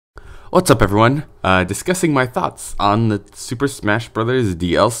What's up, everyone? Discussing my thoughts on the Super Smash Bros.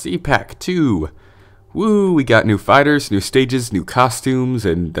 DLC Pack 2. Woo, we got new fighters, new stages, new costumes,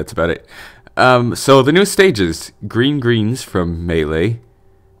 and that's about it. So the new stages, Green Greens from Melee,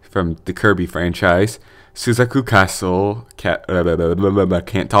 from the Kirby franchise, Suzaku Castle,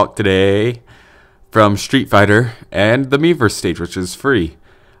 can't talk today, from Street Fighter, and the Miiverse stage, which is free.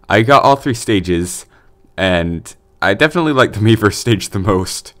 I got all three stages, and I definitely like the Miiverse stage the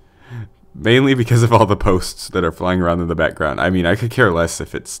most. Mainly because of all the posts that are flying around in the background. I mean, I could care less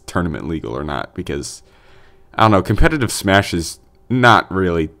if it's tournament legal or not, because, I don't know, competitive Smash is not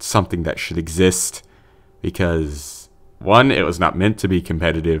really something that should exist, because, one, it was not meant to be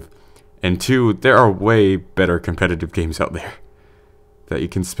competitive, and two, there are way better competitive games out there that you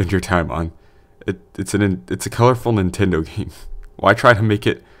can spend your time on. It's a colorful Nintendo game. Why try to make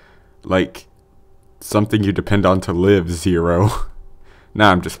it, like, something you depend on to live, Zero? Nah,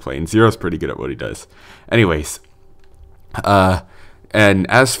 I'm just playing. Zero's pretty good at what he does. Anyways,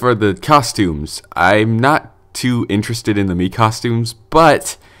 and as for the costumes, I'm not too interested in the Mii costumes,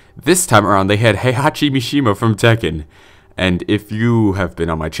 but this time around they had Heihachi Mishima from Tekken. And if you have been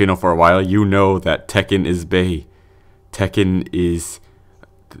on my channel for a while, you know that Tekken is bae. Tekken is...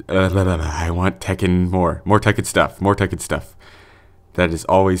 I want Tekken more. More Tekken stuff. More Tekken stuff. That is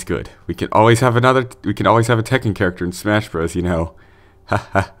always good. We can always have a Tekken character in Smash Bros, you know. Ha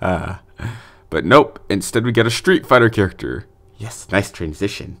ha ha. But nope, instead we get a Street Fighter character. Yes, nice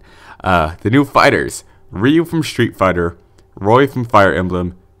transition. The new fighters, Ryu from Street Fighter, Roy from Fire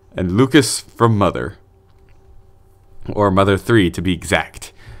Emblem, and Lucas from Mother. Or Mother 3 to be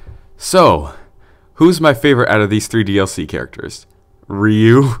exact. So, who's my favorite out of these three DLC characters?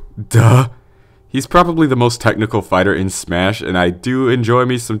 Ryu, duh. He's probably the most technical fighter in Smash, and I do enjoy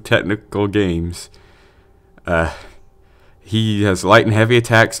me some technical games. He has light and heavy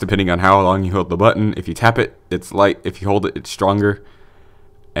attacks depending on how long you hold the button. If you tap it, it's light. If you hold it, it's stronger.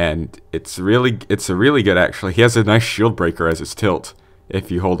 And it's really good actually. He has a nice shield breaker as his tilt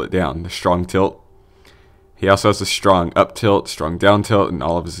if you hold it down, the strong tilt. He also has a strong up tilt, strong down tilt, and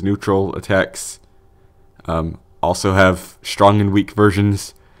all of his neutral attacks. Also have strong and weak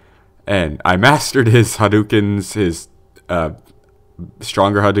versions. And I mastered his Hadoukens, his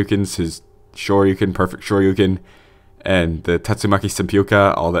stronger Hadoukens, his Shoryuken, perfect Shoryuken, and the Tatsumaki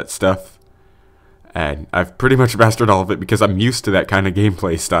Senpyuka, all that stuff. And I've pretty much mastered all of it because I'm used to that kind of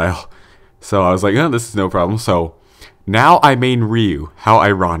gameplay style. So I was like, oh, this is no problem. So now I main Ryu. How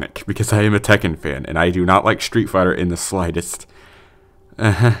ironic, because I am a Tekken fan, and I do not like Street Fighter in the slightest.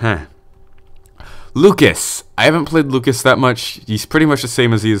 Lucas. I haven't played Lucas that much. He's pretty much the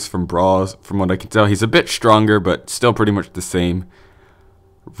same as he is from Brawls, from what I can tell. He's a bit stronger, but still pretty much the same.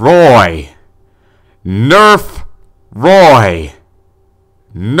 Roy. NERF Roy.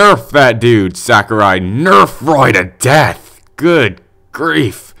 Nerf that dude, Sakurai. Nerf Roy to death. Good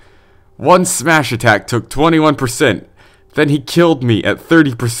grief. One smash attack took 21%. Then he killed me at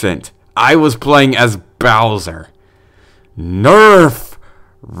 30%. I was playing as Bowser. Nerf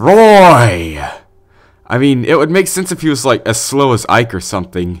Roy. I mean, it would make sense if he was like as slow as Ike or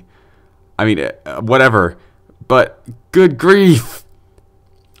something. I mean, whatever. But good grief.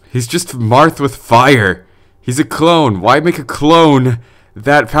 He's just Marth with fire. He's a clone. Why make a clone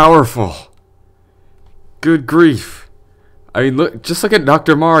that powerful? Good grief. I mean, look, just look at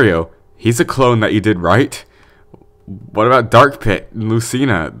Dr. Mario. He's a clone that you did right. What about Dark Pit and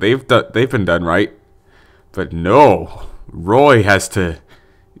Lucina? They've been done right. But no. Roy has to...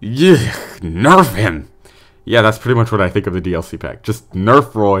 nerf him. Yeah, that's pretty much what I think of the DLC pack. Just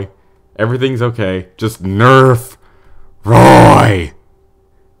nerf Roy. Everything's okay. Just nerf Roy.